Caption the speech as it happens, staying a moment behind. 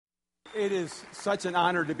It is such an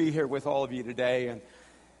honor to be here with all of you today, and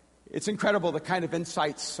it's incredible the kind of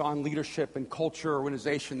insights on leadership and culture,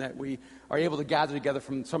 organization that we are able to gather together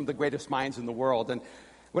from some of the greatest minds in the world. And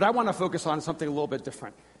what I want to focus on is something a little bit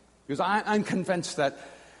different, because I'm convinced that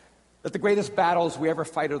the greatest battles we ever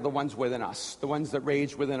fight are the ones within us, the ones that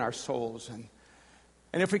rage within our souls.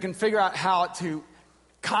 And if we can figure out how to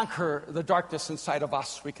conquer the darkness inside of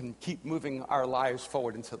us, we can keep moving our lives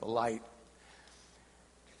forward into the light.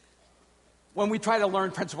 When we try to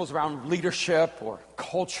learn principles around leadership or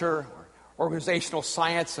culture or organizational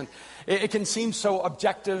science, and it can seem so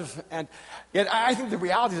objective, and yet I think the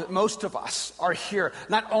reality is that most of us are here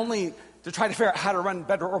not only to try to figure out how to run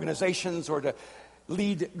better organizations or to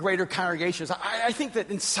lead greater congregations. I think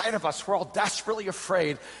that inside of us, we're all desperately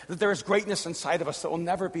afraid that there is greatness inside of us that will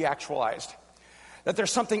never be actualized. That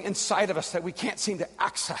there's something inside of us that we can't seem to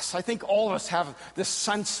access. I think all of us have this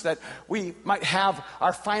sense that we might have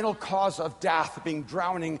our final cause of death being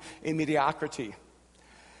drowning in mediocrity.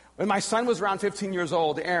 When my son was around 15 years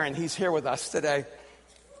old, Aaron, he's here with us today,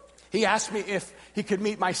 he asked me if he could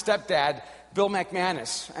meet my stepdad, Bill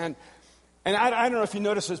McManus. And I don't know if you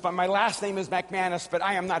noticed this, but my last name is McManus, but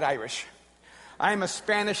I am not Irish. I am as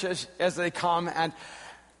Spanish as they come,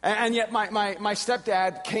 and yet my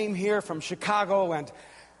stepdad came here from Chicago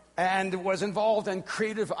and was involved in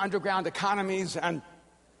creative underground economies and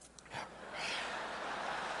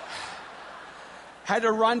had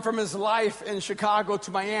to run from his life in Chicago to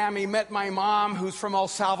Miami, met my mom, who's from El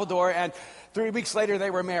Salvador, and 3 weeks later they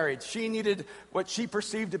were married. She needed what she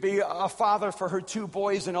perceived to be a father for her 2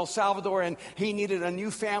 boys in El Salvador, and he needed a new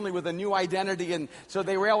family with a new identity, and so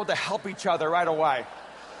they were able to help each other right away.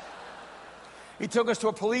 He took us to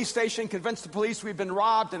a police station, convinced the police we'd been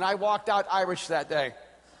robbed, and I walked out Irish that day.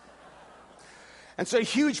 And so a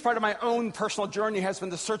huge part of my own personal journey has been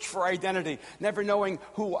the search for identity, never knowing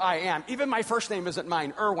who I am. Even my first name isn't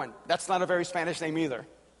mine, Erwin. That's not a very Spanish name either.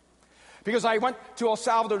 Because I went to El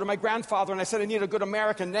Salvador to my grandfather, and I said I need a good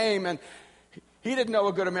American name, and he didn't know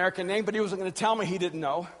a good American name, but he wasn't going to tell me he didn't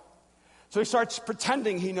know. So he starts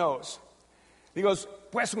pretending he knows. He goes,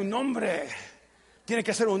 pues un nombre. Tiene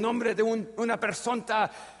que ser un nombre de una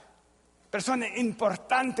persona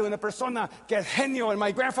importante, una persona que es genio. And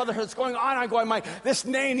my grandfather is going on. I'm going, this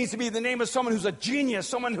name needs to be the name of someone who's a genius,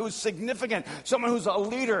 someone who's significant, someone who's a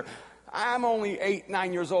leader. I'm only 8,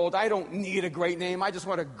 9 years old. I don't need a great name. I just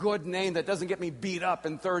want a good name that doesn't get me beat up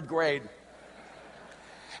in 3rd grade.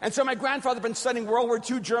 And so my grandfather had been studying World War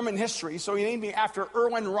II German history, so he named me after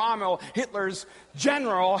Erwin Rommel, Hitler's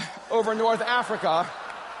general over North Africa.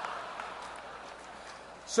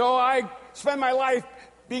 So I spent my life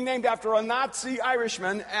being named after a Nazi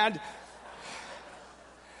Irishman, and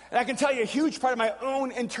I can tell you a huge part of my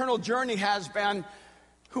own internal journey has been,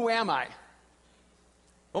 who am I?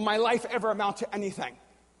 Will my life ever amount to anything?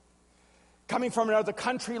 Coming from another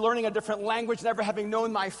country, learning a different language, never having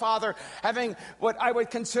known my father, having what I would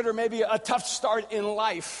consider maybe a tough start in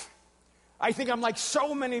life. I think I'm like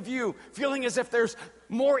so many of you, feeling as if there's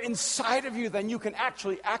more inside of you than you can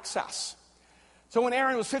actually access. So when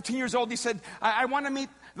Aaron was 15 years old, he said, I want to meet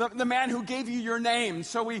the man who gave you your name.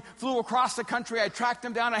 So we flew across the country. I tracked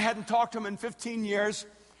him down. I hadn't talked to him in 15 years.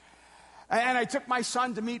 And I took my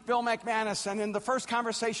son to meet Bill McManus. And in the first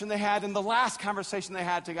conversation they had, and the last conversation they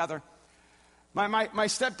had together, my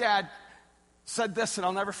stepdad said this, and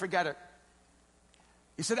I'll never forget it.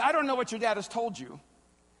 He said, I don't know what your dad has told you,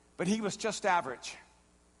 but he was just average.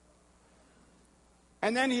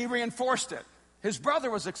 And then he reinforced it. His brother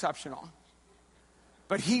was exceptional,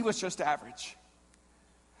 but he was just average.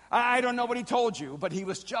 I don't know what he told you, but he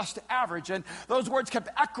was just average. And those words kept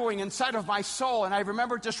echoing inside of my soul. And I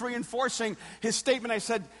remember just reinforcing his statement. I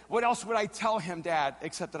said, what else would I tell him, Dad,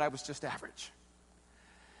 except that I was just average?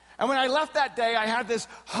 And when I left that day, I had this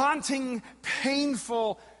haunting,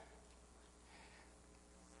 painful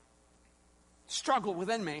struggle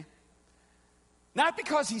within me. Not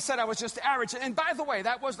because he said I was just average. And by the way,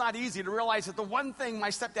 that was not easy to realize that the one thing my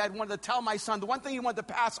stepdad wanted to tell my son, the one thing he wanted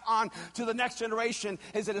to pass on to the next generation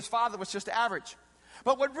is that his father was just average.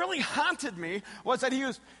 But what really haunted me was that he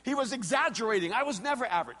was exaggerating. I was never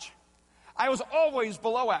average. I was always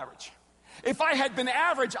below average. If I had been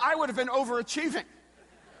average, I would have been overachieving.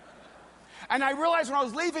 And I realized when I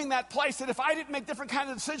was leaving that place that if I didn't make different kinds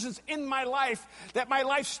of decisions in my life, that my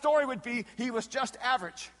life story would be, he was just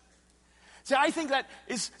average. See, I think that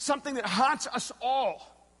is something that haunts us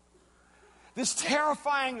all. This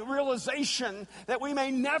terrifying realization that we may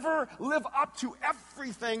never live up to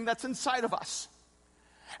everything that's inside of us.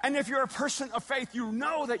 And if you're a person of faith, you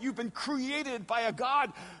know that you've been created by a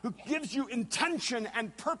God who gives you intention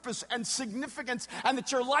and purpose and significance, and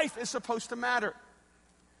that your life is supposed to matter.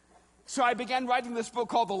 So I began writing this book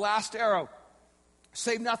called The Last Arrow,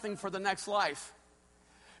 Save Nothing for the Next Life.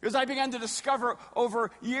 Because I began to discover over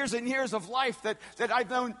years and years of life that I've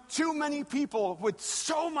known too many people with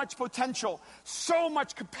so much potential, so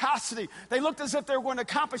much capacity. They looked as if they were going to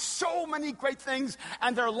accomplish so many great things,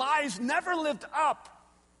 and their lives never lived up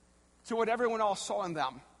to what everyone else saw in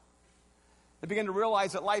them. They began to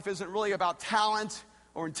realize that life isn't really about talent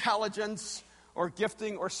or intelligence or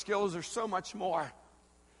gifting or skills. There's so much more.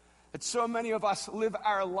 That so many of us live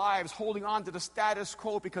our lives holding on to the status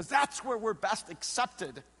quo because that's where we're best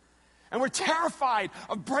accepted. And we're terrified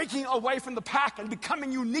of breaking away from the pack and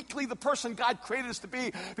becoming uniquely the person God created us to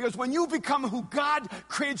be. Because when you become who God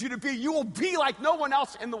created you to be, you will be like no one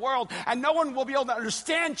else in the world. And no one will be able to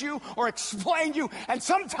understand you or explain you. And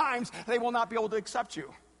sometimes they will not be able to accept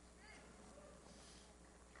you.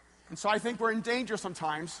 And so I think we're in danger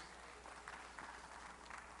sometimes.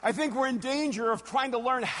 I think we're in danger of trying to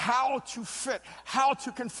learn how to fit, how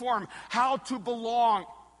to conform, how to belong.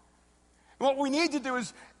 What we need to do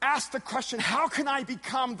is ask the question, how can I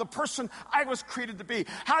become the person I was created to be?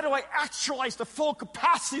 How do I actualize the full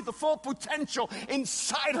capacity, the full potential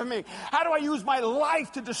inside of me? How do I use my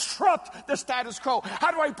life to disrupt the status quo? How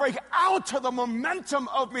do I break out of the momentum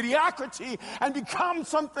of mediocrity and become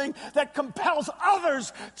something that compels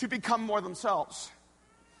others to become more themselves?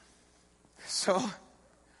 So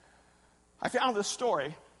I found this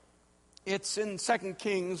story. It's in 2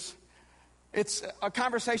 Kings. It's a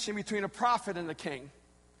conversation between a prophet and a king,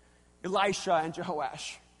 Elisha and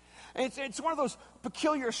Jehoash. And it's one of those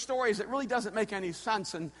peculiar stories that really doesn't make any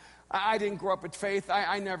sense. And I didn't grow up with faith.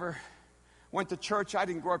 I never went to church. I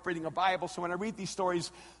didn't grow up reading a Bible. So when I read these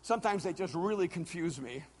stories, sometimes they just really confuse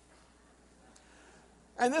me.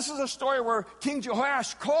 And this is a story where King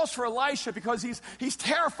Jehoash calls for Elisha because he's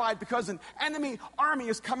terrified because an enemy army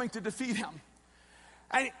is coming to defeat him.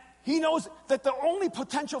 And he knows that the only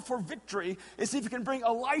potential for victory is if he can bring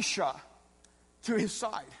Elisha to his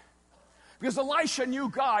side. Because Elisha knew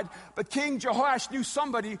God, but King Jehoash knew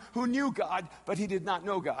somebody who knew God, but he did not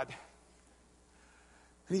know God.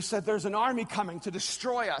 And he said, there's an army coming to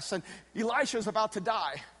destroy us, and Elisha is about to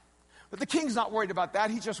die. But the king's not worried about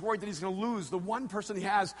that. He's just worried that he's going to lose the one person he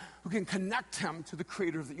has who can connect him to the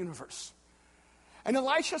creator of the universe. And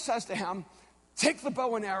Elisha says to him, take the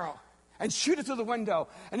bow and arrow and shoot it through the window.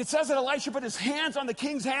 And it says that Elisha put his hands on the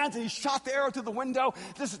king's hands and he shot the arrow through the window.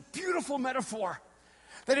 This beautiful metaphor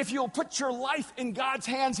that if you'll put your life in God's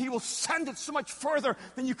hands, he will send it so much further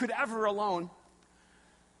than you could ever alone.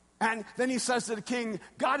 And then he says to the king,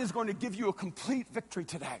 God is going to give you a complete victory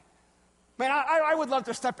today. Man, I would love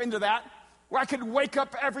to step into that, where I could wake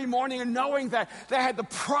up every morning and knowing that I had the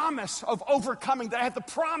promise of overcoming, that I had the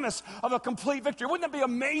promise of a complete victory. Wouldn't it be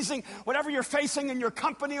amazing, whatever you're facing in your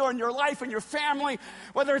company or in your life, in your family,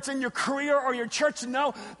 whether it's in your career or your church, to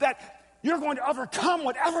know that you're going to overcome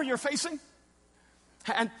whatever you're facing?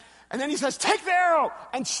 And then he says, take the arrow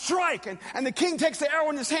and strike. And the king takes the arrow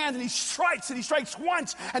in his hand and he strikes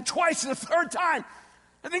once and twice and a third time.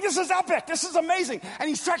 I think this is epic. This is amazing. And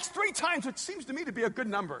he strikes 3 times, which seems to me to be a good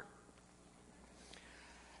number.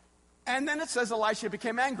 And then it says Elisha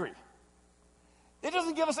became angry. It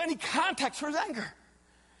doesn't give us any context for his anger.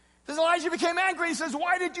 It says Elisha became angry. He says,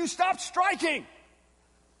 why did you stop striking?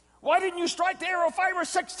 Why didn't you strike the arrow 5 or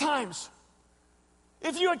 6 times?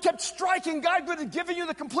 If you had kept striking, God would have given you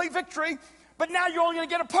the complete victory, but now you're only going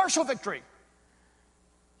to get a partial victory.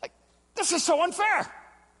 Like, this is so unfair.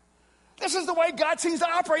 This is the way God seems to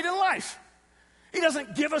operate in life. He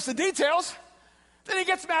doesn't give us the details, then he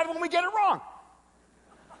gets mad when we get it wrong.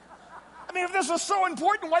 I mean, if this was so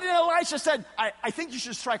important, why didn't Elisha said, I think you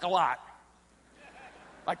should strike a lot?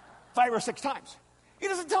 Like 5 or 6 times. He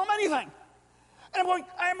doesn't tell him anything. And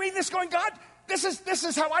I'm reading this going, God, this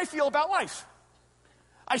is how I feel about life.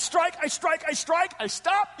 I strike, I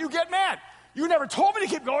stop, you get mad. You never told me to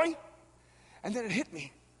keep going. And then it hit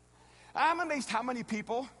me. I'm amazed how many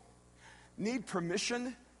people need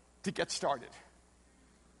permission to get started.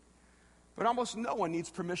 But almost no one needs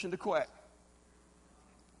permission to quit.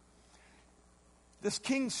 This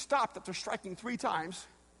king stopped after striking 3 times,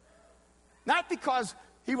 not because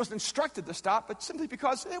he was instructed to stop, but simply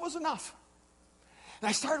because it was enough. And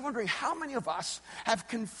I started wondering how many of us have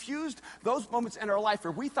confused those moments in our life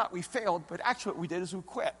where we thought we failed, but actually what we did is we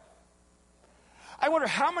quit. I wonder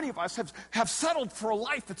how many of us have settled for a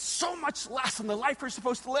life that's so much less than the life we're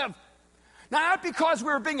supposed to live. Not because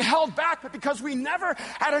we were being held back, but because we never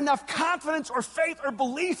had enough confidence or faith or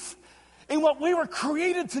belief in what we were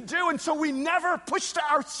created to do, and so we never pushed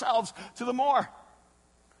ourselves to the more.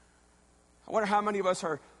 I wonder how many of us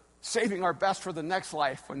are saving our best for the next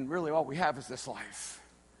life when really all we have is this life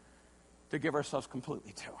to give ourselves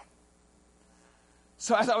completely to.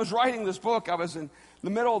 So as I was writing this book, I was in the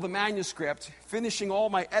middle of the manuscript, finishing all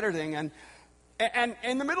my editing, and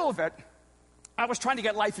in the middle of it, I was trying to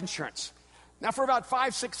get life insurance. Now, for about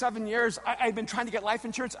 5, 6, 7 years, I'd been trying to get life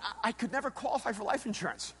insurance. I could never qualify for life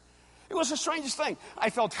insurance. It was the strangest thing. I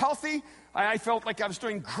felt healthy. I felt like I was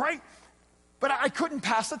doing great, but I couldn't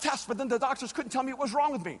pass the test. But then the doctors couldn't tell me what was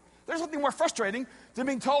wrong with me. There's nothing more frustrating than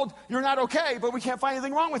being told you're not okay, but we can't find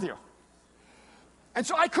anything wrong with you. And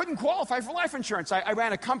so I couldn't qualify for life insurance. I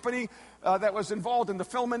ran a company that was involved in the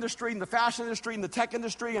film industry, in the fashion industry, in the tech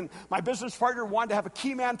industry, and my business partner wanted to have a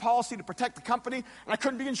key man policy to protect the company, and I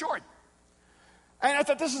couldn't be insured. And I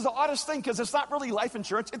thought, this is the oddest thing, because it's not really life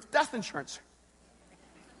insurance, it's death insurance.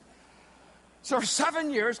 So for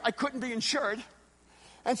 7 years, I couldn't be insured.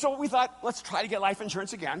 And so we thought, let's try to get life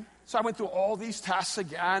insurance again. So I went through all these tests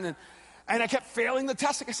again, and I kept failing the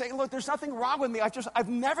tests. I say, look, there's nothing wrong with me. I've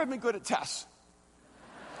never been good at tests.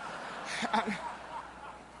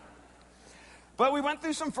 But we went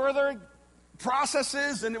through some further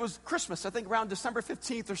processes, and it was Christmas, I think around December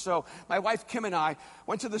 15th or so. My wife, Kim, and I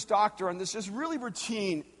went to this doctor on this really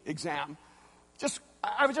routine exam.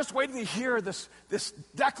 I was just waiting to hear this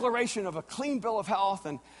declaration of a clean bill of health,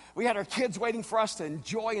 and we had our kids waiting for us to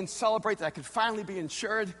enjoy and celebrate that I could finally be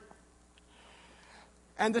insured.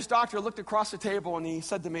 And this doctor looked across the table, and he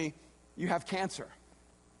said to me, "You have cancer."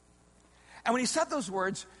 And when he said those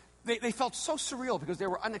words, they felt so surreal because they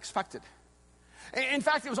were unexpected. In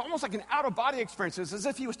fact, it was almost like an out-of-body experience. It was as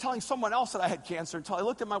if he was telling someone else that I had cancer, until I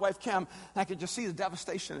looked at my wife, Kim, and I could just see the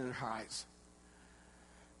devastation in her eyes.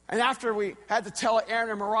 And after we had to tell Aaron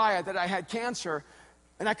and Mariah that I had cancer,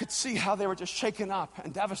 and I could see how they were just shaken up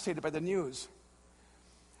and devastated by the news.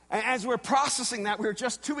 And as we were processing that, we were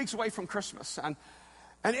just 2 weeks away from Christmas, and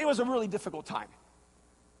it was a really difficult time.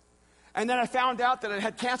 And then I found out that I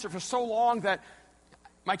had cancer for so long that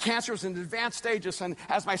my cancer was in advanced stages, and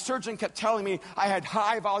as my surgeon kept telling me, I had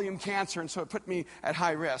high-volume cancer, and so it put me at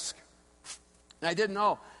high risk. And I didn't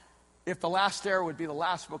know if The Last Arrow would be the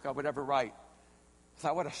last book I would ever write. I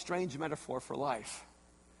thought, what a strange metaphor for life,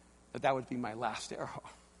 that would be my last arrow.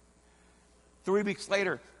 3 weeks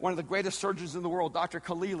later, one of the greatest surgeons in the world, Dr.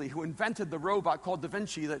 Khalili, who invented the robot called Da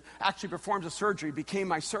Vinci that actually performs the surgery, became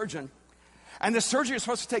my surgeon. And the surgery was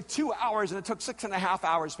supposed to take 2 hours, and it took 6.5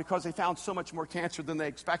 hours because they found so much more cancer than they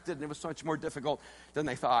expected, and it was so much more difficult than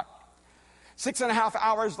they thought. 6.5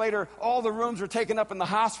 hours later, all the rooms were taken up in the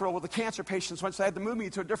hospital with the cancer patients, once they had to move me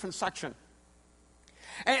to a different section.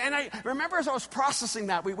 And I remember as I was processing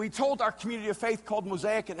that, we told our community of faith called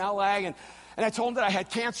Mosaic in LA, and I told them that I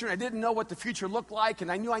had cancer, and I didn't know what the future looked like,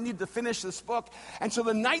 and I knew I needed to finish this book. And so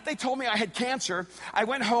the night they told me I had cancer, I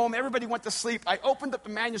went home, everybody went to sleep. I opened up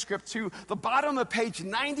the manuscript to the bottom of page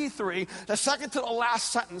 93, the second to the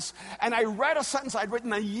last sentence, and I read a sentence I'd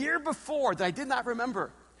written a year before that I did not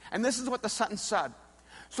remember. And this is what the sentence said.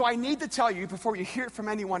 "So I need to tell you, before you hear it from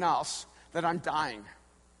anyone else, that I'm dying."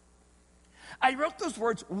 I wrote those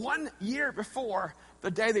words 1 year before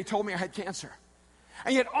the day they told me I had cancer.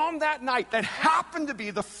 And yet on that night, that happened to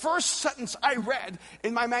be the first sentence I read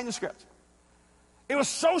in my manuscript. It was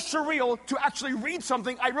so surreal to actually read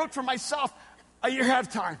something I wrote for myself a year ahead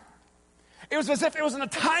of time. It was as if it was in a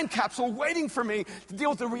time capsule waiting for me to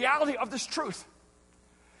deal with the reality of this truth.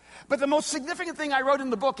 But the most significant thing I wrote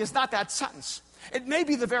in the book is not that sentence. It may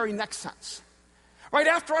be the very next sentence. Right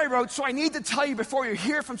after I wrote, "So I need to tell you before you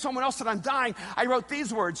hear from someone else that I'm dying," I wrote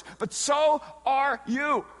these words, "But so are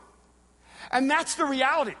you." And that's the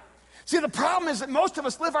reality. See, the problem is that most of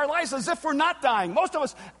us live our lives as if we're not dying. Most of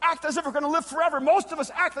us act as if we're going to live forever. Most of us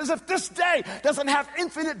act as if this day doesn't have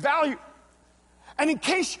infinite value. And in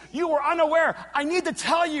case you were unaware, I need to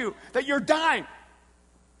tell you that you're dying.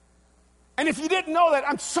 And if you didn't know that,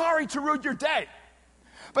 I'm sorry to ruin your day.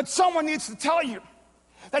 But someone needs to tell you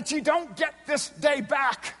that you don't get this day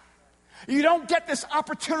back. You don't get this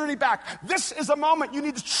opportunity back. This is a moment you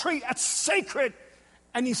need to treat as sacred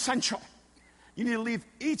and essential. You need to leave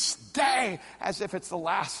each day as if it's the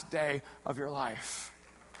last day of your life.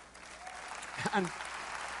 And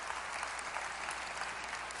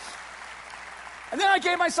then I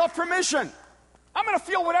gave myself permission. I'm going to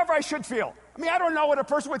feel whatever I should feel. I mean, I don't know what a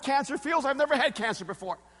person with cancer feels. I've never had cancer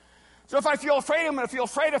before. So if I feel afraid, I'm going to feel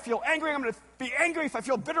afraid. If I feel angry, I'm going to be angry. If I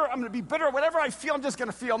feel bitter, I'm going to be bitter. Whatever I feel, I'm just going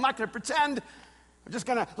to feel. I'm not going to pretend. I'm just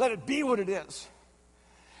going to let it be what it is.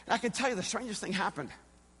 And I can tell you the strangest thing happened.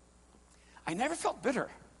 I never felt bitter.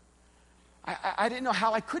 I didn't know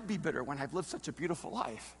how I could be bitter when I've lived such a beautiful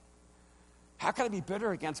life. How could I be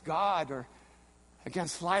bitter against God or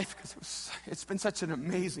against life? Because it's been such an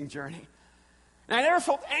amazing journey. And I never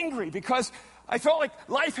felt angry because I felt like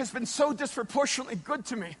life has been so disproportionately good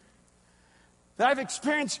to me that I've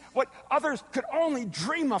experienced what others could only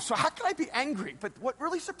dream of. So how could I be angry? But what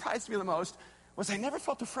really surprised me the most was I never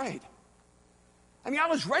felt afraid. I mean, I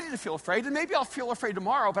was ready to feel afraid, and maybe I'll feel afraid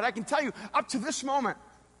tomorrow, but I can tell you, up to this moment,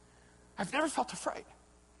 I've never felt afraid.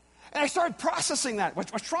 And I started processing that.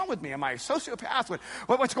 What's wrong with me? Am I a sociopath?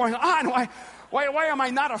 What's going on? Why am I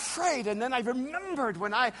not afraid? And then I remembered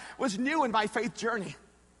when I was new in my faith journey.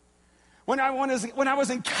 When I was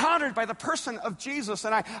encountered by the person of Jesus,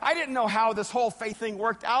 and I didn't know how this whole faith thing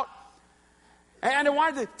worked out. And I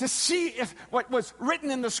wanted to see if what was written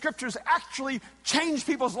in the scriptures actually changed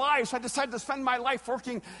people's lives. So I decided to spend my life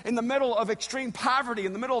working in the middle of extreme poverty,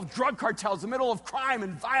 in the middle of drug cartels, in the middle of crime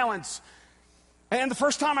and violence. And the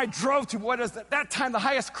first time I drove to what is at that time the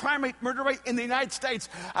highest crime rate, murder rate in the United States,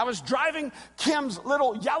 I was driving Kim's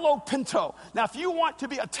little yellow Pinto. Now, if you want to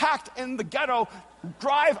be attacked in the ghetto,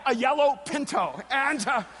 drive a yellow Pinto. And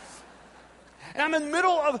I'm in the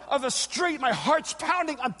middle of the street. My heart's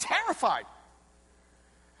pounding. I'm terrified.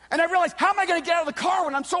 And I realized, how am I going to get out of the car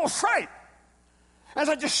when I'm so afraid? As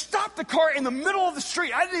I just stopped the car in the middle of the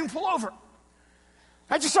street, I didn't even pull over.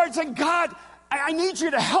 I just started saying, God, I need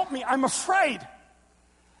you to help me. I'm afraid.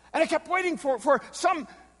 And I kept waiting for some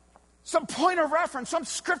point of reference, some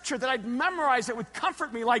scripture that I'd memorize that would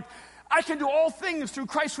comfort me, like, I can do all things through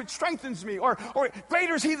Christ which strengthens me, or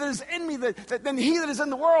greater is he that is in me than he that is in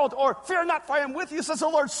the world, or fear not, for I am with you, says the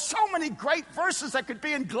Lord. So many great verses that could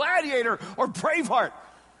be in Gladiator or Braveheart.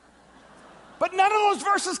 But none of those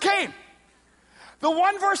verses came. The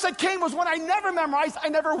one verse that came was one I never memorized, I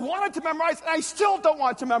never wanted to memorize, and I still don't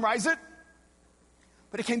want to memorize it.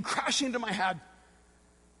 But it came crashing into my head.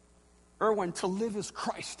 Erwin, to live is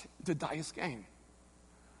Christ, to die is gain.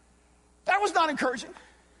 That was not encouraging.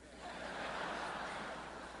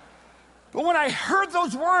 But when I heard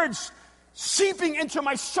those words seeping into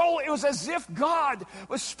my soul, it was as if God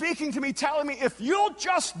was speaking to me, telling me, if you'll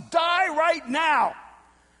just die right now,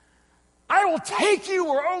 I will take you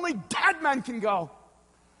where only dead men can go.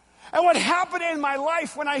 And what happened in my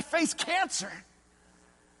life when I faced cancer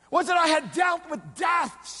was that I had dealt with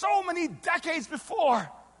death so many decades before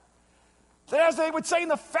that, as they would say in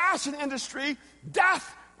the fashion industry,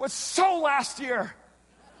 death was so last year.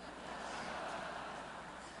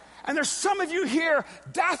 And there's some of you here,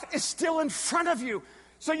 death is still in front of you.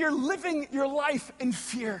 So you're living your life in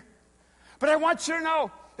fear. But I want you to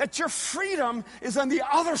know that your freedom is on the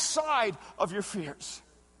other side of your fears.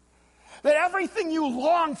 That everything you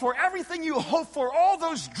long for, everything you hope for, all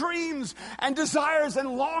those dreams and desires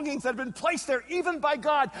and longings that have been placed there, even by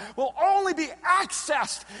God, will only be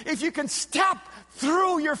accessed if you can step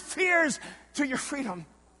through your fears to your freedom.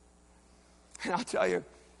 And I'll tell you,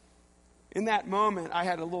 in that moment, I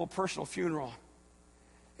had a little personal funeral.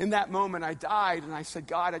 In that moment, I died, and I said,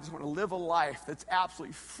 God, I just want to live a life that's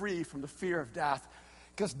absolutely free from the fear of death.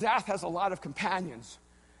 Because death has a lot of companions.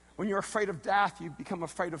 When you're afraid of death, you become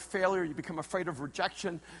afraid of failure, you become afraid of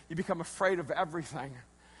rejection, you become afraid of everything.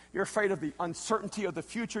 You're afraid of the uncertainty of the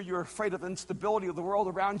future, you're afraid of the instability of the world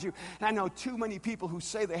around you. And I know too many people who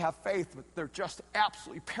say they have faith, but they're just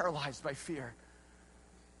absolutely paralyzed by fear.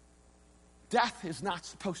 Death is not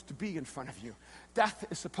supposed to be in front of you. Death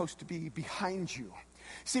is supposed to be behind you.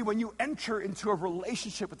 See, when you enter into a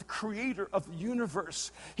relationship with the creator of the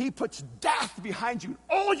universe, he puts death behind you.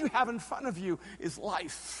 All you have in front of you is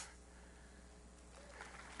life.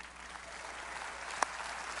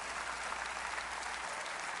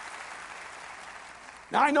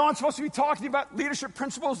 Now, I know I'm supposed to be talking about leadership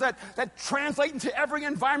principles that translate into every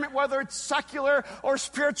environment, whether it's secular or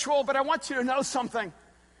spiritual, but I want you to know something.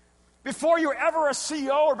 Before you're ever a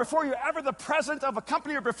CEO, or before you're ever the president of a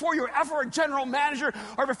company, or before you're ever a general manager,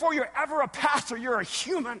 or before you're ever a pastor, you're a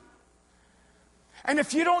human. And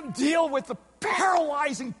if you don't deal with the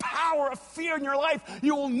paralyzing power of fear in your life,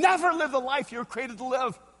 you will never live the life you're created to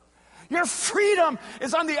live. Your freedom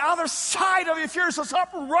is on the other side of your fear, so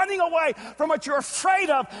stop running away from what you're afraid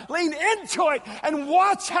of. Lean into it and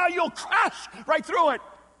watch how you'll crash right through it.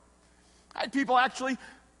 I had people actually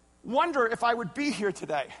wonder if I would be here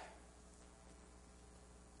today.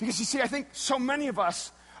 Because you see, I think so many of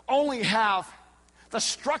us only have the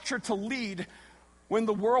structure to lead when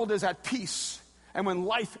the world is at peace and when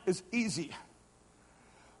life is easy.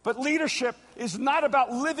 But leadership is not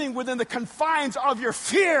about living within the confines of your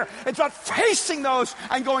fear. It's about facing those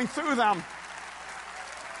and going through them.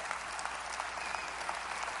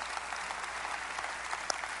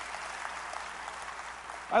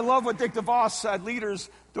 I love what Dick DeVos said. Leaders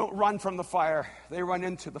don't run from the fire. They run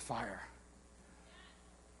into the fire.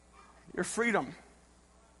 Your freedom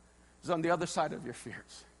is on the other side of your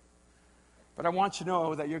fears. But I want you to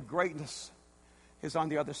know that your greatness is on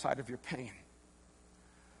the other side of your pain.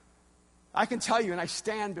 I can tell you, and I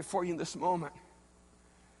stand before you in this moment,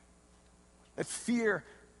 that fear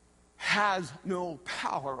has no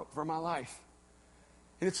power over my life.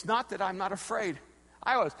 And it's not that I'm not afraid.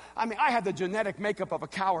 I had the genetic makeup of a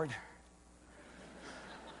coward.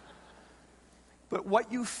 But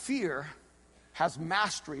what you fear has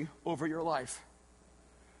mastery over your life.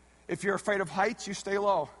 If you're afraid of heights, you stay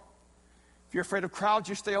low. If you're afraid of crowds,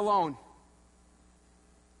 you stay alone.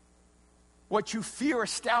 What you fear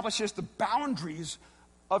establishes the boundaries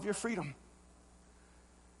of your freedom.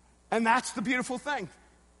 And that's the beautiful thing.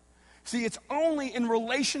 See, it's only in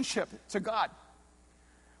relationship to God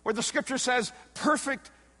where the scripture says, perfect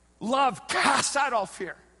love casts out all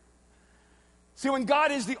fear. See, when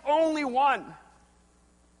God is the only one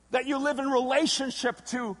that you live in relationship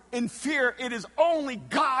to in fear, it is only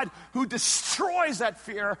God who destroys that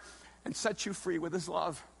fear and sets you free with his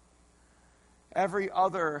love. Every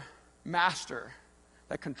other master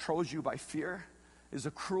that controls you by fear is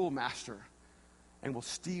a cruel master and will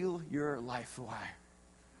steal your life away.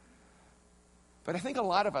 But I think a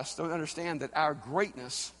lot of us don't understand that our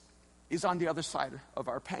greatness is on the other side of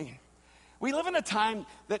our pain. We live in a time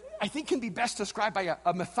that I think can be best described by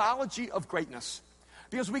a mythology of greatness.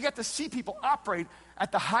 Because we get to see people operate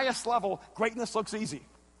at the highest level. Greatness looks easy.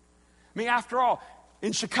 I mean, after all,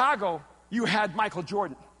 in Chicago, you had Michael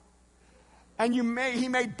Jordan. And he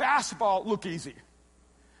made basketball look easy.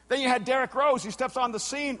 Then you had Derrick Rose. He steps on the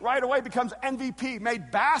scene, right away becomes MVP, made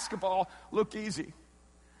basketball look easy.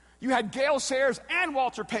 You had Gale Sayers and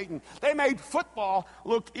Walter Payton. They made football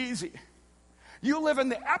look easy. You live in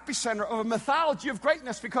the epicenter of a mythology of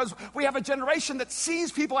greatness because we have a generation that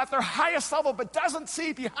sees people at their highest level but doesn't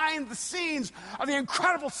see behind the scenes of the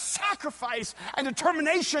incredible sacrifice and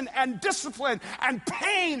determination and discipline and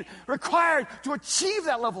pain required to achieve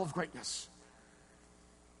that level of greatness.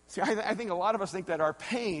 See, I think a lot of us think that our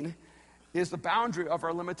pain is the boundary of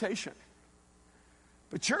our limitation.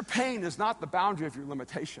 But your pain is not the boundary of your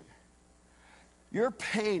limitation. Your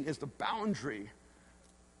pain is the boundary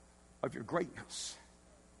of your greatness.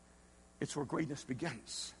 It's where greatness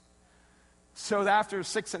begins. So after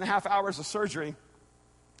 6.5 hours of surgery,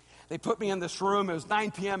 they put me in this room. It was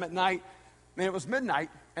 9 p.m. at night, and it was midnight,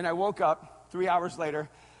 and I woke up 3 hours later,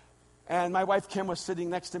 and my wife Kim was sitting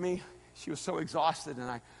next to me. She was so exhausted,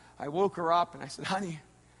 and I woke her up, and I said, honey,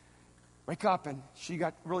 wake up. And she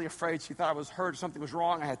got really afraid. She thought I was hurt, something was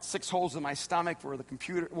wrong. I had 6 holes in my stomach where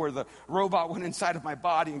the robot went inside of my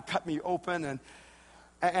body and cut me open.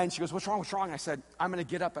 And she goes, what's wrong? I said, I'm going to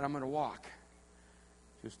get up and I'm going to walk.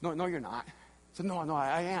 She goes, no, you're not. I said, no,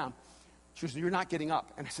 I am. She goes, you're not getting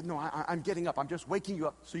up. And I said, no, I'm getting up. I'm just waking you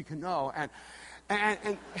up so you can know.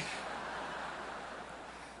 And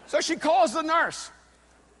so she calls the nurse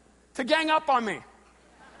to gang up on me.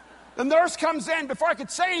 The nurse comes in before I could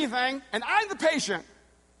say anything, and I'm the patient.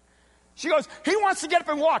 She goes, he wants to get up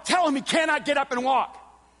and walk. Tell him he cannot get up and walk.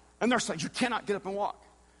 And the nurse said, you cannot get up and walk.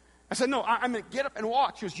 I said, no, I'm going to get up and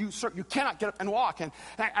walk. She goes, sir, you cannot get up and walk. And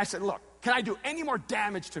I said, look, can I do any more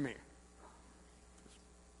damage to me?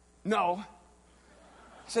 No.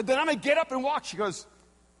 I said, then I'm going to get up and walk. She goes,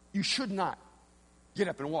 you should not get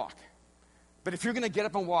up and walk. But if you're going to get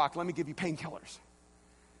up and walk, let me give you painkillers.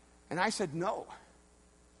 And I said, no.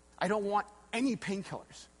 I don't want any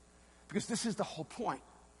painkillers because this is the whole point.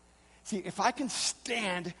 See, if I can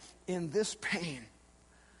stand in this pain,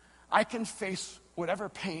 I can face whatever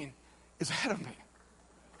pain is ahead of me.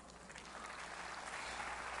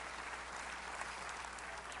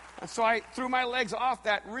 And so I threw my legs off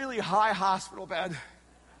that really high hospital bed,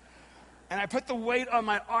 and I put the weight on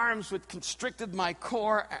my arms, which constricted my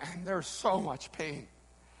core, and there was so much pain.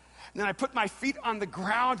 And then I put my feet on the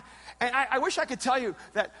ground, and I wish I could tell you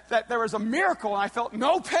that there was a miracle and I felt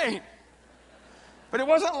no pain. But it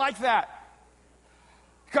wasn't like that.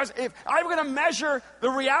 Because if I were going to measure the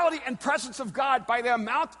reality and presence of God by the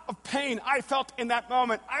amount of pain I felt in that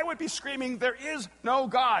moment, I would be screaming, there is no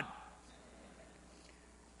God.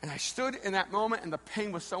 And I stood in that moment, and the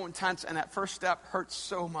pain was so intense, and that first step hurt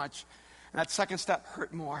so much, and that second step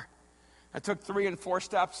hurt more. I took 3 and 4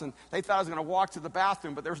 steps, and they thought I was going to walk to the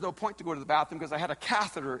bathroom, but there was no point to go to the bathroom because I had a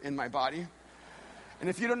catheter in my body. And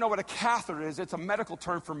if you don't know what a catheter is, it's a medical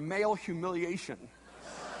term for male humiliation.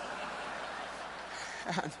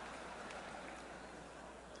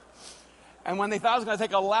 And when they thought I was going to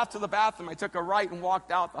take a left to the bathroom, I took a right and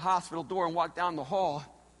walked out the hospital door and walked down the hall.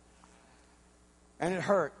 And it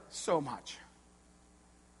hurt so much.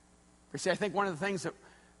 But see, I think one of the things that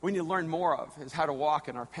we need to learn more of is how to walk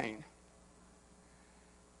in our pain.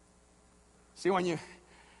 See, when you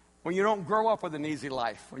don't grow up with an easy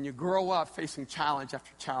life, when you grow up facing challenge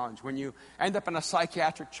after challenge, when you end up in a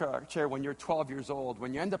psychiatric chair when you're 12 years old,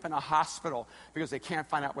 when you end up in a hospital because they can't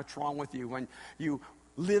find out what's wrong with you, when you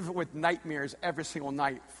live with nightmares every single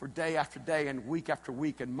night for day after day and week after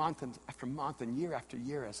week and month after month and year after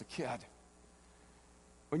year as a kid,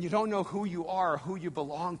 when you don't know who you are or who you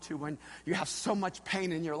belong to, when you have so much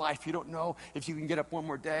pain in your life, you don't know if you can get up one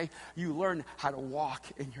more day, you learn how to walk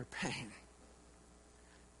in your pain.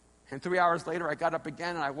 And 3 hours later, I got up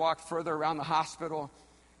again and I walked further around the hospital.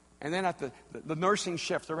 And then at the nursing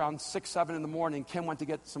shift around 6, 7 in the morning, Kim went to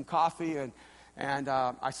get some coffee and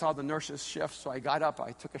I saw the nurses shift. So I got up,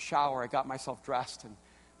 I took a shower, I got myself dressed and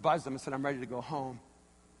buzzed them and said, I'm ready to go home.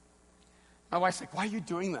 My wife's like, why are you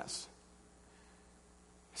doing this?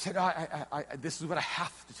 I said, this is what I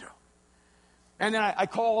have to do. And then I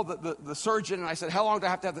called the surgeon and I said, how long do I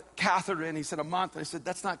have to have the catheter in? He said, a month. And I said,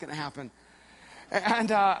 that's not going to happen.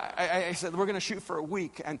 And I said, we're going to shoot for a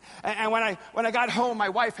week. And when I got home, my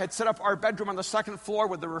wife had set up our bedroom on the second floor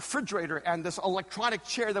with the refrigerator and this electronic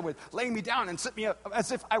chair that would lay me down and sit me up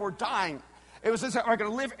as if I were dying. It was as if I were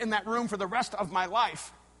going to live in that room for the rest of my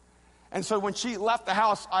life. And so when she left the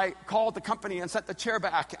house, I called the company and sent the chair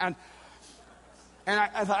back. And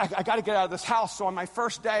I thought, I got to get out of this house. So on my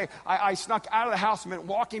first day, I snuck out of the house and went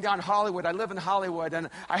walking down Hollywood. I live in Hollywood. And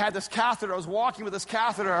I had this catheter. I was walking with this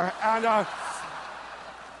catheter. And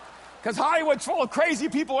because Hollywood's full of crazy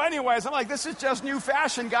people anyways. I'm like, this is just new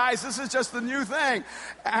fashion, guys. This is just the new thing.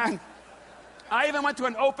 And I even went to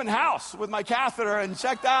an open house with my catheter and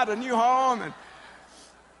checked out a new home. And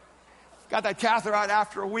got that catheter out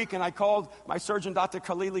after a week. And I called my surgeon, Dr.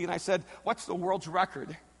 Khalili, and I said, what's the world's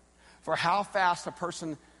record for how fast a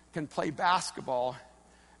person can play basketball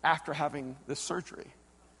after having this surgery?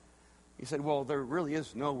 He said, well, there really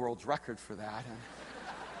is no world's record for that. And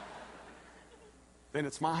then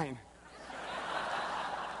it's mine.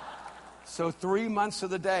 So 3 months of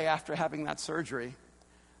the day after having that surgery,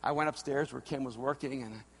 I went upstairs where Kim was working,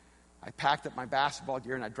 and I packed up my basketball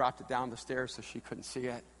gear, and I dropped it down the stairs so she couldn't see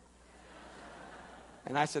it.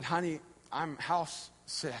 And I said, honey, I'm house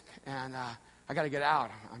sick, and I got to get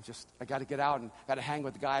out. I got to get out and got to hang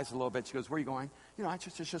with the guys a little bit. She goes, where are you going? You know, I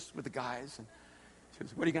just with the guys. And she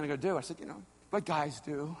goes, what are you going to go do? I said, you know, what guys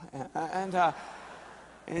do.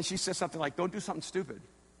 And she says something like, don't do something stupid.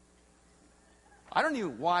 I don't know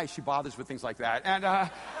why she bothers with things like that. And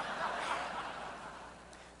I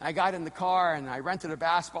got in the car and I rented a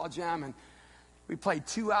basketball gym and we played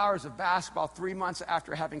 2 hours of basketball 3 months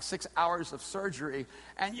after having 6 hours of surgery.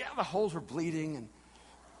 And yeah, the holes were bleeding.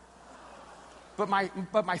 But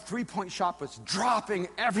my three-point shot was dropping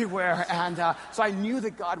everywhere. And so I knew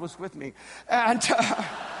that God was with me. And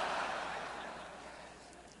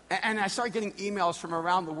I started getting emails from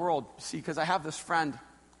around the world, see, because I have this friend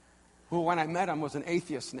who, when I met him, was an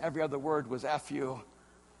atheist, and every other word was F you.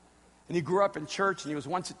 And he grew up in church, and he was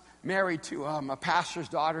once married to a pastor's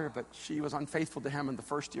daughter, but she was unfaithful to him in the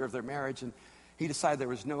first year of their marriage, and he decided there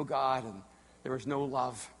was no God and there was no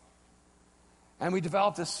love. And we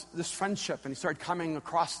developed this friendship, and he started coming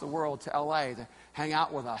across the world to L.A. to hang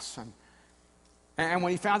out with us. And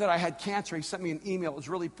when he found out I had cancer, he sent me an email. It was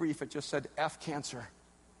really brief. It just said, F cancer.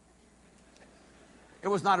 It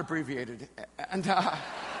was not abbreviated. And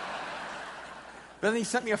then he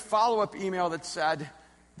sent me a follow-up email that said,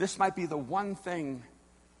 this might be the one thing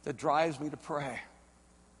that drives me to pray.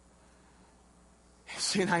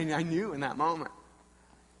 See, and I knew in that moment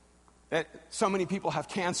that so many people have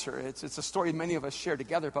cancer. It's a story many of us share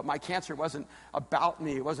together, but my cancer wasn't about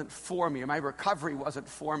me. It wasn't for me. My recovery wasn't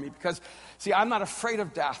for me because, see, I'm not afraid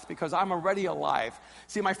of death because I'm already alive.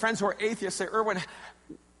 See, my friends who are atheists say, Erwin,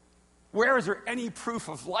 where is there any proof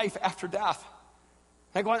of life after death?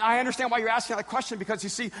 I go, I understand why you're asking that question because, you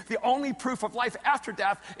see, the only proof of life after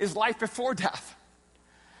death is life before death.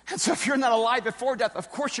 And so if you're not alive before death,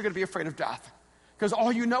 of course you're going to be afraid of death because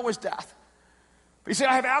all you know is death. But you see,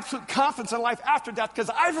 I have absolute confidence in life after death because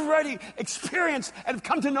I've already experienced and have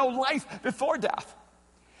come to know life before death.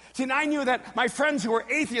 See, and I knew that my friends who were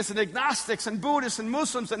atheists and agnostics and Buddhists and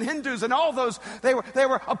Muslims and Hindus and all those, they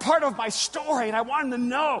were a part of my story, and I wanted them to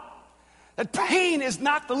know that pain is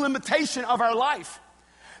not the limitation of our life.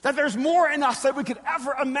 That there's more in us than we could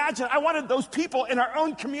ever imagine. I wanted those people in our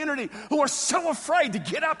own community who are so afraid to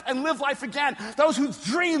get up and live life again. Those whose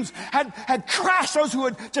dreams had crashed. Those who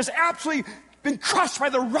had just absolutely been crushed by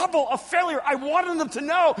the rubble of failure, I wanted them to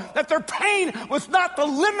know that their pain was not the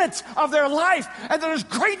limit of their life and that there's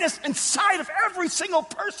greatness inside of every single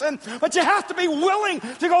person, but you have to be willing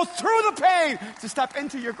to go through the pain to step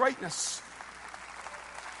into your greatness.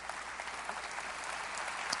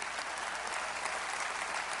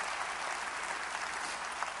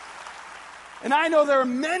 And I know there are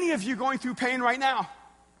many of you going through pain right now.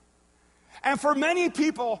 And for many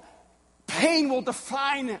people, pain will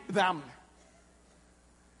define them.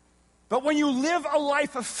 But when you live a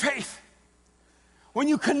life of faith, when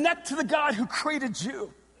you connect to the God who created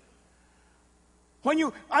you, when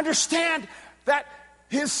you understand that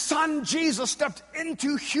his son Jesus stepped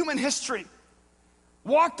into human history,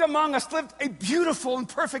 walked among us, lived a beautiful and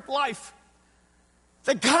perfect life,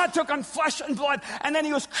 that God took on flesh and blood, and then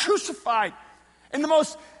he was crucified in the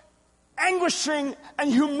most anguishing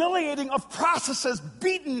and humiliating of processes,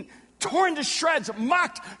 beaten, torn to shreds,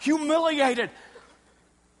 mocked, humiliated.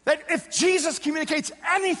 That if Jesus communicates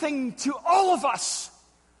anything to all of us,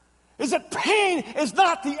 is that pain is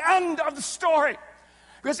not the end of the story.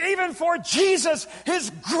 Because even for Jesus, his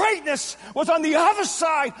greatness was on the other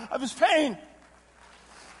side of his pain.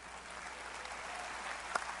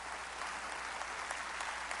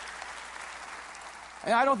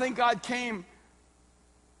 And I don't think God came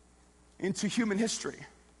into human history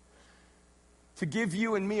to give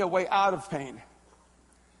you and me a way out of pain.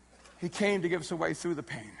 He came to give us a way through the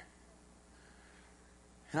pain.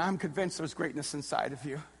 And I'm convinced there's greatness inside of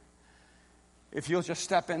you. If you'll just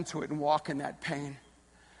step into it and walk in that pain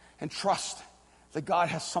and trust that God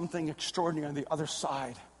has something extraordinary on the other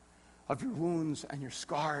side of your wounds and your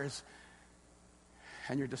scars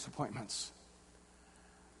and your disappointments.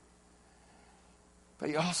 But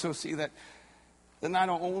you also see that not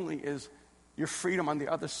only is your freedom on the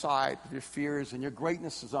other side of your fears and your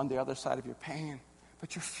greatness is on the other side of your pain,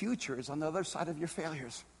 but your future is on the other side of your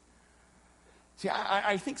failures. See,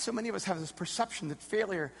 I think so many of us have this perception that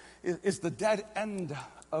failure is the dead end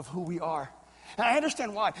of who we are. And I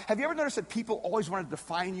understand why. Have you ever noticed that people always want to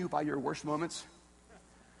define you by your worst moments?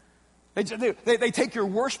 They take your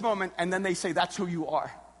worst moment and then they say that's who you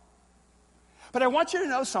are. But I want you to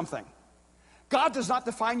know something. God does not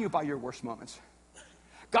define you by your worst moments.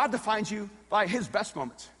 God defines you by his best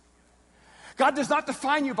moments. God does not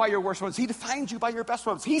define you by your worst moments. He defines you by your best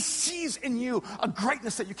moments. He sees in you a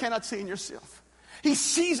greatness that you cannot see in yourself. He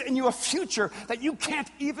sees in you a future that you can't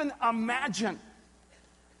even imagine.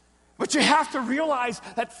 But you have to realize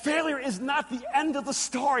that failure is not the end of the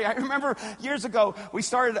story. I remember years ago, we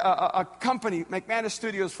started a company, McManus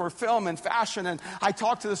Studios, for film and fashion, and I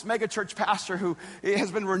talked to this megachurch pastor who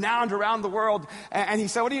has been renowned around the world, and he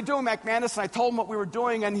said, "What are you doing, McManus?" And I told him what we were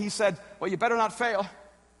doing, and he said, "Well, you better not fail."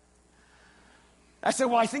 I said,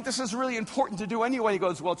 "Well, I think this is really important to do anyway." He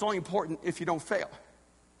goes, "Well, it's only important if you don't fail."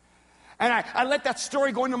 And I let that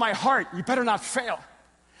story go into my heart. You better not fail.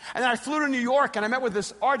 And then I flew to New York and I met with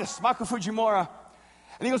this artist, Mako Fujimura.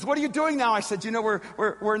 And he goes, "What are you doing now?" I said, "You know,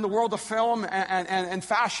 we're in the world of film and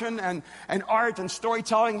fashion and art and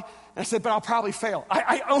storytelling." And I said, "But I'll probably fail."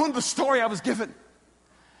 I owned the story I was given.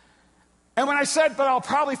 And when I said, "But I'll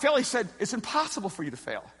probably fail," he said, "It's impossible for you to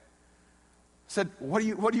fail." I said, what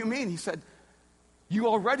do you mean?" He said, "You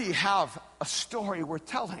already have a story worth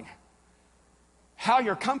telling. How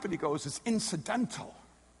your company goes is incidental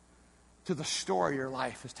to the story your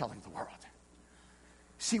life is telling the world."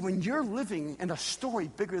 See, when you're living in a story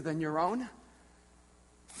bigger than your own,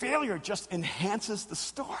 failure just enhances the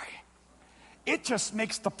story. It just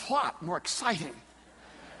makes the plot more exciting.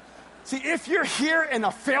 See, if you're here in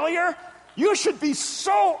a failure, you should be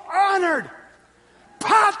so honored.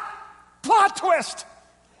 Plot twist.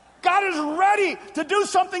 God is ready to do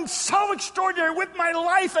something so extraordinary with my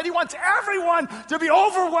life that he wants everyone to be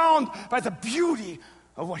overwhelmed by the beauty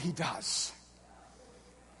of what he does.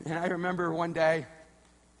 And I remember one day,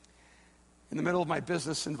 in the middle of my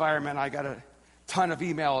business environment, I got a ton of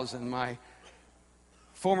emails, and my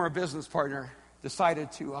former business partner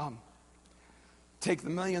decided to take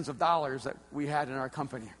the millions of dollars that we had in our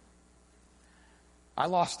company. I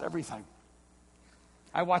lost everything.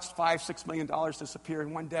 I watched $5-6 million disappear,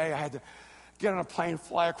 and one day I had to get on a plane,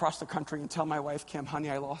 fly across the country, and tell my wife, "Kim, honey,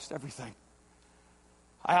 I lost everything."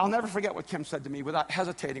 I'll never forget what Kim said to me without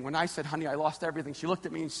hesitating. When I said, "Honey, I lost everything," she looked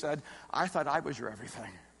at me and said, "I thought I was your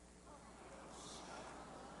everything."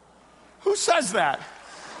 Who says that?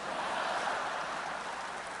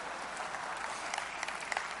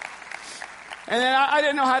 And then I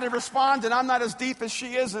didn't know how to respond, and I'm not as deep as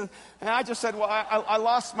she is, and I just said, "Well, I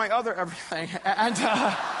lost my other everything." And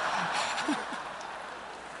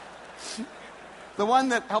the one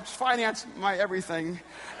that helps finance my everything.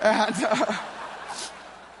 And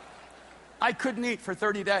I couldn't eat for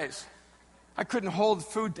 30 days. I couldn't hold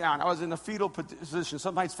food down. I was in a fetal position,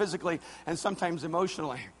 sometimes physically and sometimes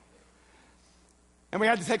emotionally. And we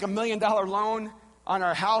had to take $1 million loan on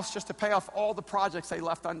our house just to pay off all the projects they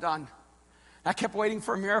left undone. I kept waiting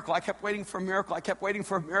for a miracle. I kept waiting for a miracle. I kept waiting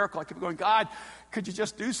for a miracle. I kept going, God, could you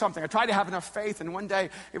just do something? I tried to have enough faith, and one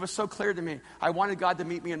day it was so clear to me. I wanted God to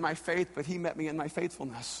meet me in my faith, but he met me in my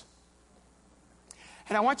faithfulness.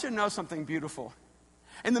 And I want you to know something beautiful.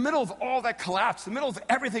 In the middle of all that collapse, in the middle of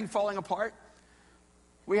everything falling apart,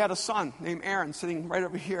 we had a son named Aaron sitting right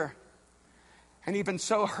over here. And he'd been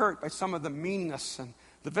so hurt by some of the meanness and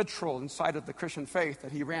the vitriol inside of the Christian faith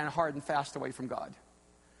that he ran hard and fast away from God.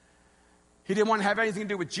 He didn't want to have anything to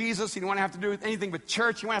do with Jesus. He didn't want to have to do with anything with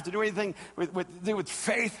church. He didn't want to have to do anything with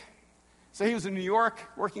faith. So he was in New York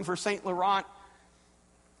working for St. Laurent.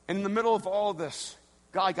 And in the middle of all this,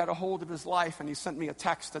 God got a hold of his life, and he sent me a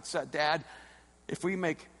text that said, Dad, if we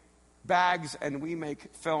make bags and we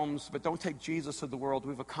make films, but don't take Jesus to the world,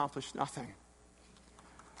 we've accomplished nothing.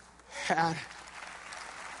 And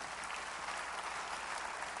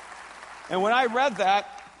when I read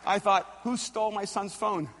that, I thought, who stole my son's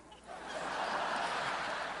phone?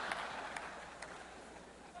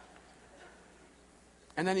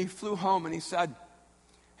 And then he flew home and he said,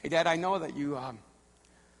 hey, Dad, I know that you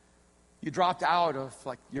dropped out of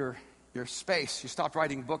like your space. You stopped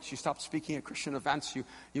writing books. You stopped speaking at Christian events.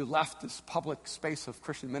 You left this public space of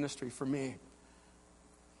Christian ministry for me.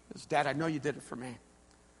 He says, Dad, I know you did it for me.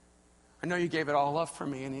 I know you gave it all up for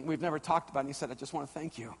me. And we've never talked about it. And he said, I just want to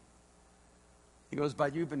thank you. He goes,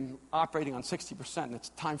 but you've been operating on 60%, and it's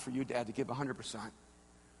time for you, Dad, to give 100%.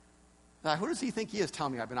 Now, who does he think he is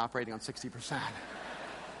telling me I've been operating on 60%?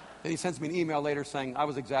 Then he sends me an email later saying, I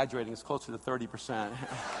was exaggerating, it's closer to 30%.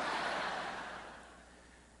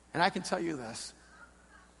 And I can tell you this.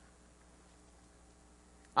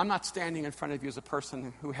 I'm not standing in front of you as a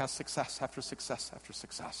person who has success after success after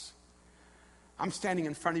success. I'm standing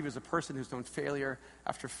in front of you as a person who's known failure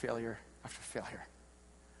after failure after failure.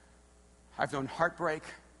 I've known heartbreak.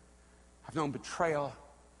 I've known betrayal.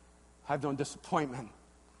 I've known disappointment.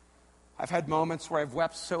 I've had moments where I've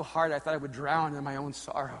wept so hard I thought I would drown in my own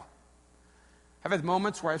sorrow. I've had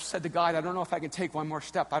moments where I've said to God, I don't know if I can take one more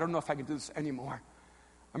step. I don't know if I can do this anymore.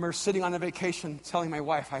 I remember sitting on a vacation telling my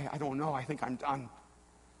wife, I don't know, I think I'm done.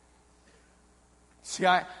 See,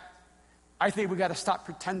 I think we got to stop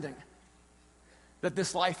pretending that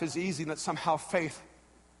this life is easy and that somehow faith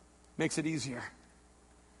makes it easier.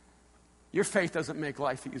 Your faith doesn't make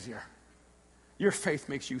life easier. Your faith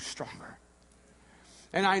makes you stronger.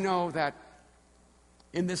 And I know that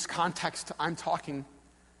in this context, I'm talking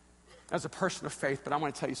as a person of faith, but I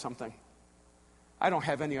want to tell you something. I don't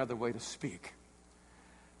have any other way to speak.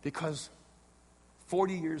 Because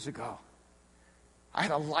 40 years ago, I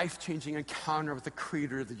had a life-changing encounter with the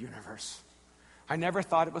creator of the universe. I never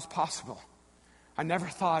thought it was possible. I never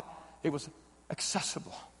thought it was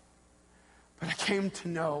accessible. But I came to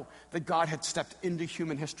know that God had stepped into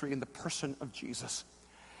human history in the person of Jesus.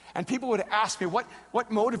 And people would ask me,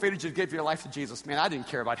 what motivated you to give your life to Jesus? Man, I didn't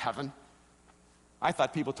care about heaven. I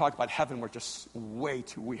thought people talked about heaven were just way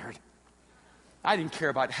too weird. I didn't care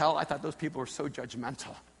about hell. I thought those people were so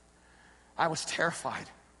judgmental. I was terrified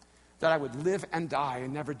that I would live and die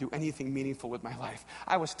and never do anything meaningful with my life.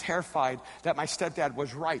 I was terrified that my stepdad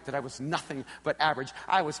was right, that I was nothing but average.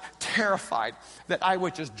 I was terrified that I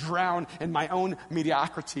would just drown in my own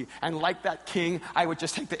mediocrity. And like that king, I would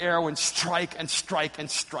just take the arrow and strike and strike and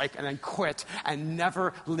strike and then quit and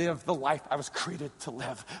never live the life I was created to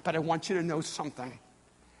live. But I want you to know something.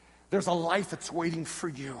 There's a life that's waiting for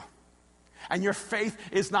you. And your faith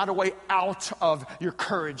is not a way out of your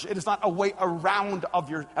courage. It is not a way around of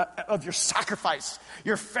your sacrifice.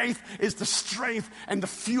 Your faith is the strength and the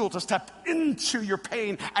fuel to step into your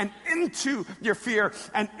pain and into your fear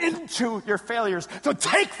and into your failures. So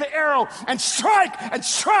take the arrow and strike and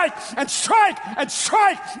strike and strike and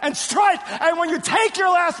strike and strike. And when you take your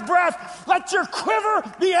last breath, let your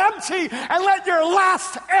quiver be empty and let your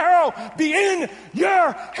last arrow be in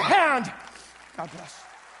your hand. God bless.